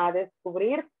mucho a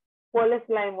descubrir cuál es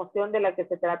la emoción de la que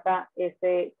se trata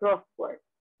ese crossword.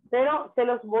 Pero se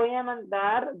los voy a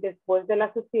mandar después de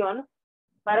la sesión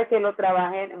para que lo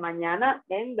trabajen mañana,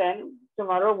 and then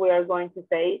tomorrow we are going to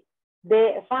say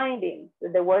the findings,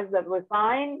 the words that we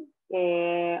find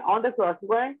on the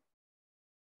crossword,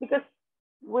 because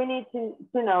we need to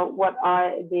know what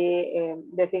are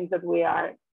the things that we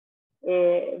are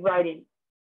writing.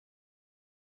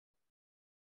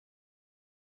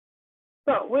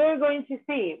 So we're going to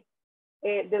see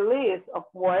the list of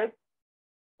words,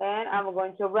 and I'm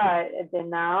going to write the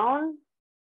noun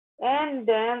and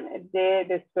then the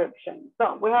description.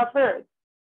 So we have first,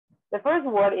 the first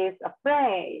word is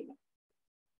afraid.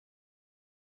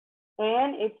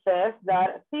 And it says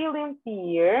that feeling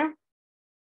fear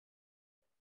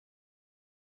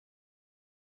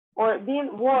or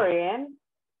being worried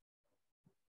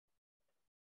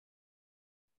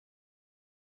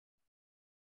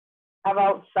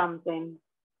about something.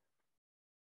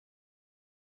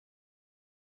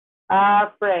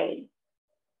 Afraid.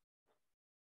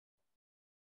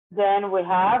 Then we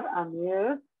have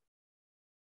amused.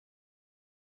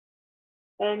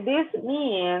 And this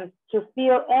means to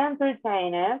feel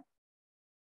entertained.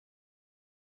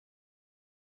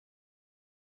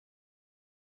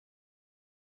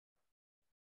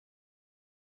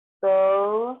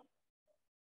 So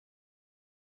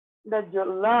that you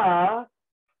laugh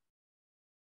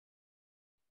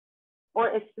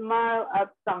or smile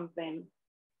at something.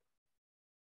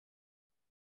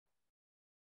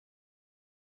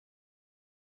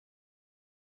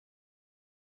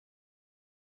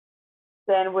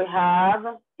 Then we have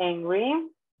angry.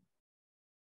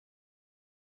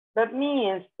 That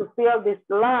means to feel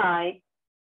dislike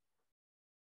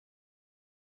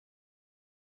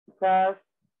because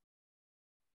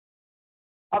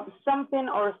of something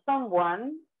or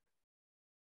someone.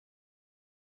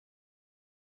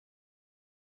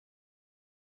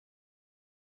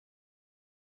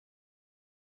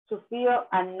 To feel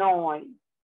annoyed.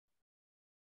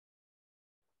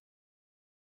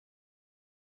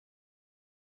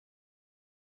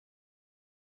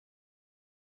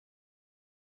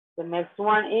 The next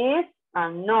one is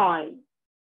annoyed.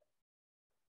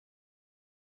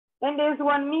 And this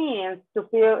one means to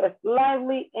feel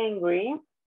slightly angry.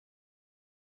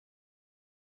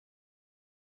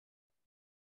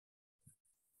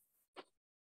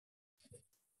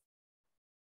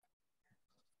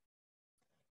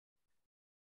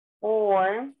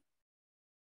 Or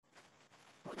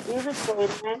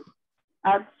irritated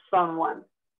at someone.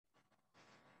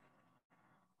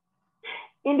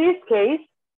 In this case,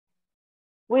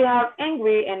 we have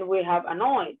angry and we have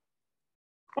annoyed.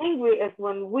 Angry is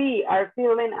when we are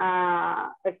feeling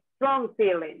a strong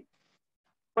feeling.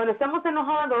 Cuando estamos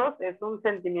enojados es un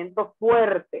sentimiento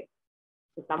fuerte.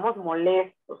 Estamos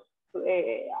molestos.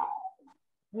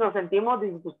 Nos sentimos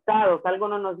disgustados. Algo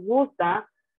no nos gusta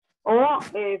o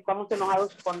estamos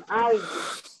enojados con alguien.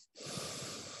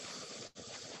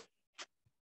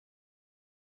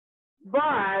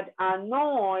 But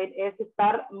annoyed es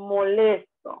estar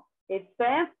molesto. It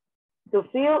says to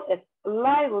feel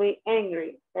slightly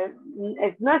angry.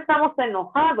 No estamos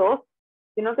enojados,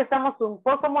 sino que estamos un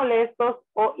poco molestos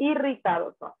o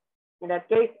irritados. In that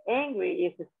case, angry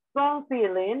is a strong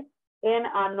feeling, and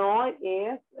annoyed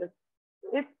is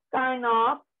it's kind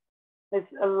of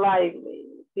a lively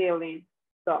feeling.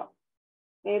 So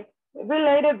it's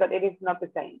related, but it is not the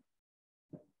same.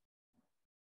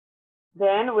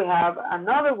 Then we have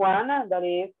another one that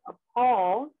is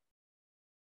appalled.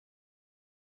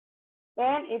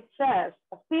 And it says,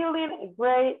 feeling a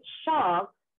great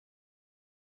shock.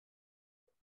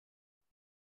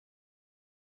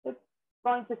 It's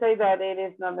going to say that it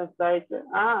is not necessary to,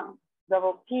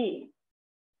 double P.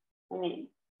 I mean,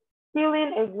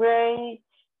 feeling a great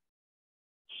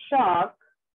shock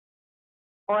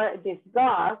or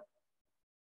disgust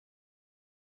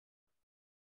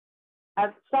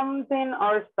at something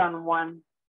or someone.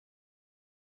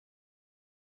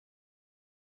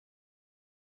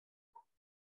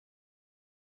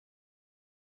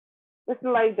 It's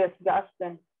like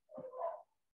disgusting.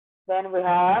 Then we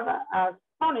have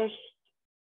astonished.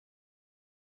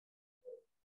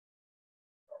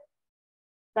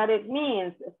 That it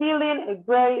means feeling a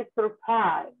great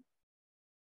surprise.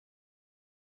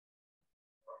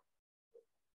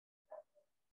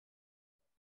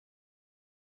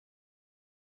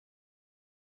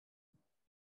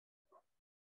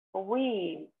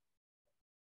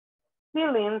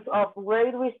 Feelings of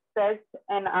great respect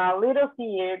and a little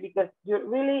fear because you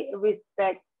really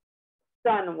respect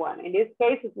someone. In this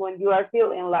case, it's when you are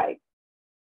feeling like,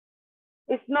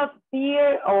 it's not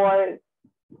fear or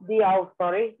the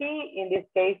authority. In this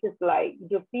case, it's like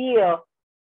you feel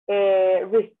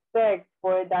respect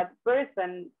for that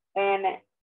person, and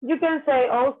you can say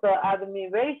also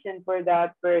admiration for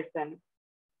that person.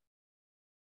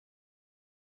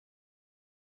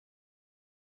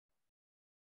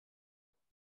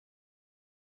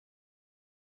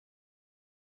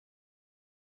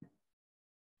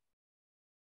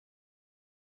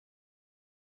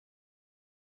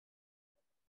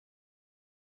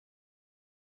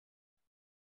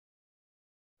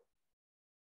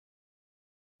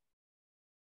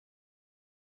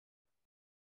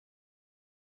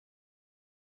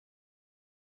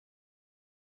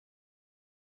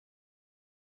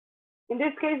 In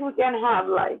this case, we can have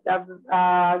like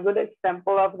a good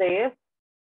example of this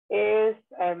is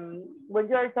when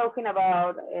you are talking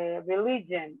about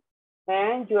religion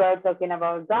and you are talking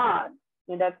about God.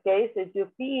 In that case, if you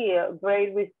feel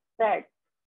great respect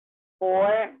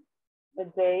for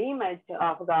the image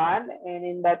of God, and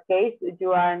in that case,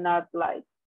 you are not like,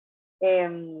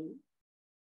 you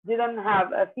don't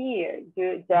have a fear,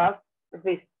 you just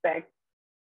respect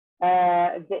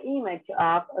the image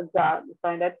of God.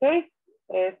 So in that case,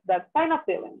 it's that kind of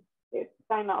feeling. It's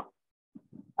kind of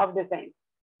the same.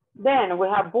 Then we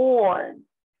have born.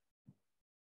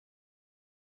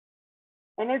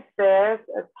 And it says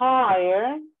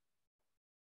tired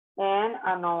and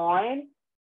annoyed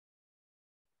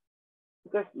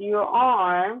because you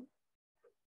are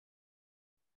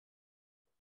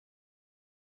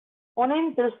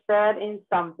uninterested in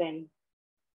something.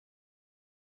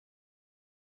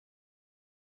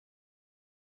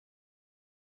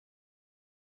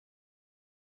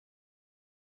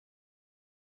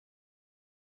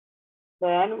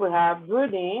 Then we have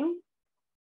brooding.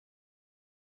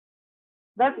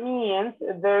 That means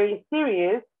very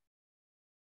serious,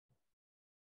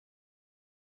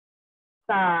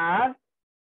 sad,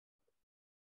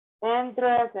 and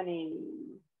threatening.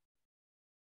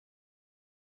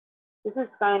 This is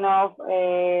kind of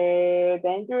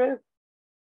dangerous.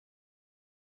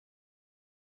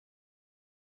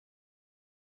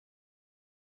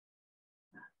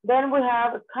 Then we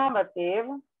have combative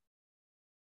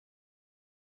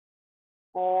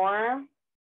or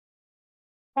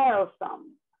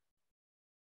quarrelsome.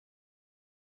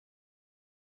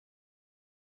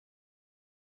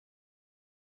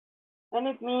 And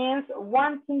it means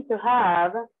wanting to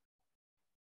have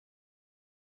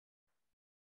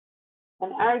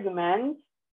an argument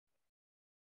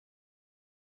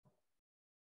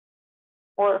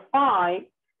or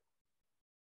fight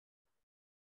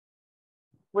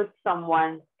with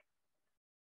someone.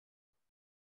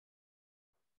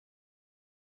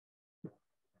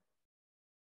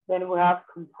 Then we have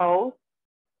compose.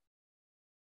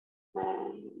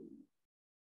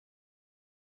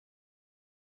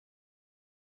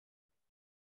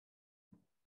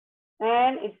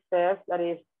 And it says that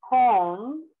it's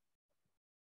calm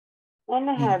and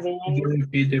having. Could you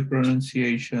repeat the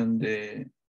pronunciation,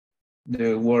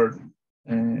 the word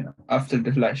after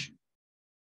the slash?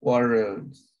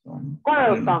 Quarrelsome.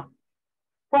 Quarrelsome.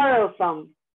 Quarrelsome.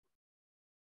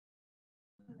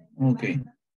 Okay.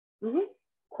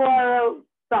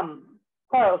 Quarrelsome.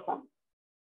 Quarrelsome.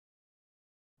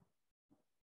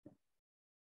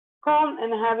 Calm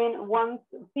and having one's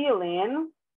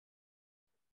feeling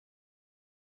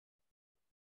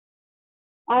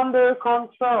under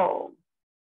control.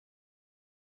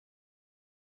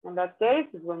 In that case,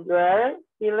 is when you are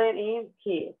feeling in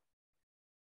peace.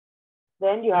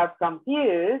 Then you have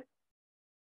confused.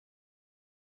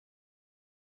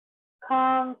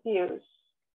 Confused.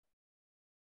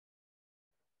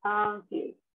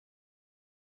 Confused.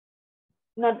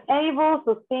 Not able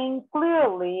to think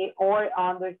clearly or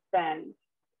understand.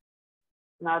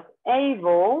 Not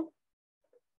able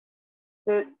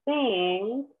to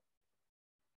think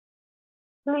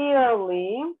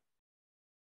clearly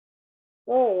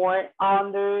or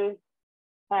understand.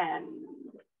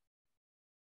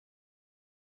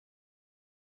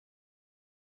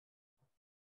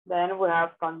 Then we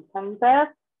have contented.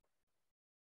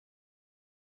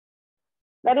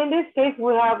 But in this case,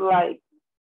 we have like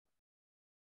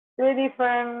 3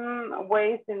 different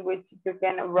ways in which you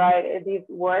can write these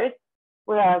words.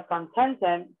 We have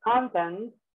contented,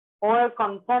 content, or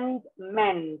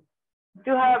contentment.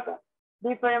 You have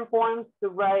different forms to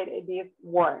write these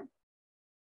words.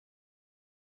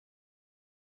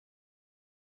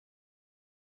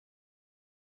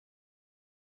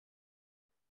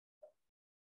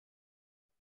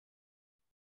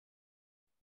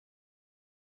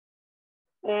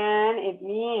 And it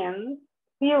means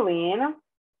feeling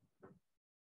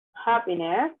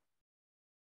happiness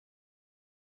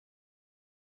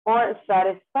or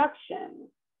satisfaction.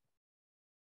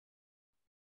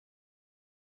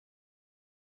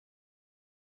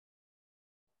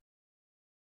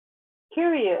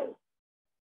 Curious.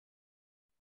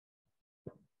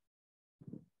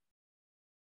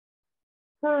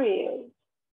 Curious.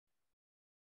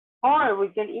 Or we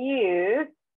can use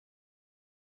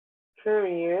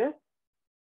curious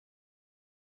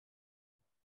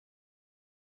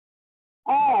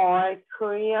or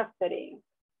curiosity.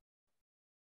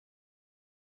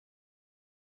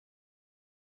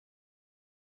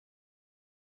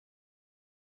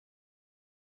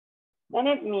 And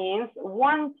it means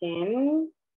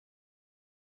wanting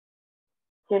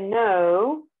to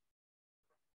know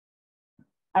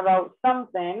about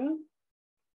something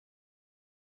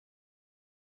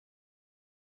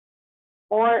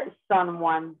or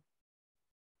someone.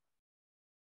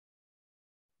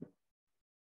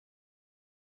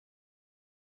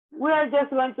 We are just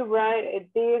going to write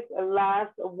this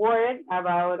last word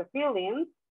about feelings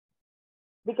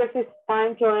because it's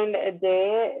time to end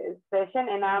the session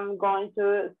and I'm going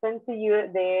to send to you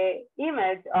the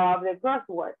image of the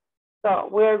crossword. So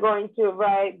we're going to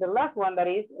write the last one, that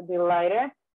is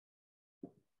delighted.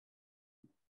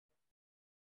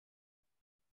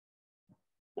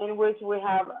 In which we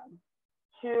have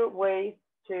 2 ways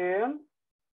to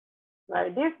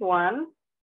write this one.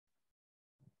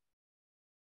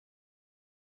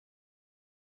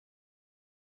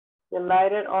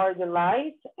 Delighted or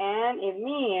delight, and it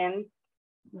means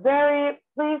very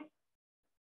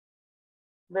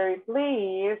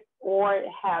pleased or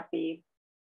happy.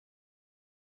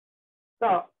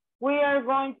 So we are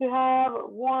going to have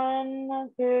 1,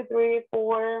 2, 3,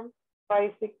 4,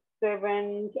 5, 6,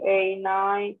 7, 8,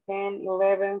 9, 10,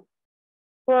 11,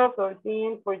 12,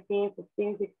 13, 14,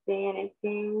 15, 16,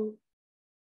 18.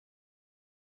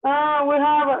 We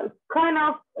have kind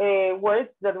of words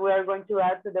that we are going to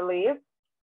add to the list,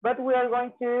 but we are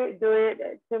going to do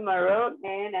it tomorrow.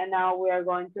 And now we are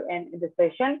going to end the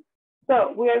session.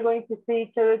 So we are going to see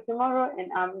each other tomorrow,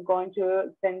 and I'm going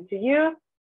to send to you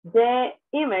the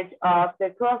image of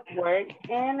the crossword.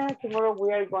 And tomorrow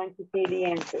we are going to see the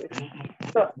answers.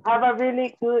 So have a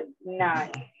really good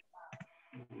night.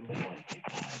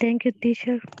 Thank you,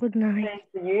 teacher. Good night.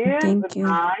 Thank you. Good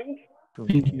night.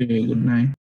 Thank you. Good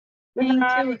night. Good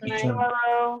night. See you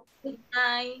tomorrow. Good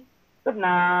night. Good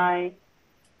night.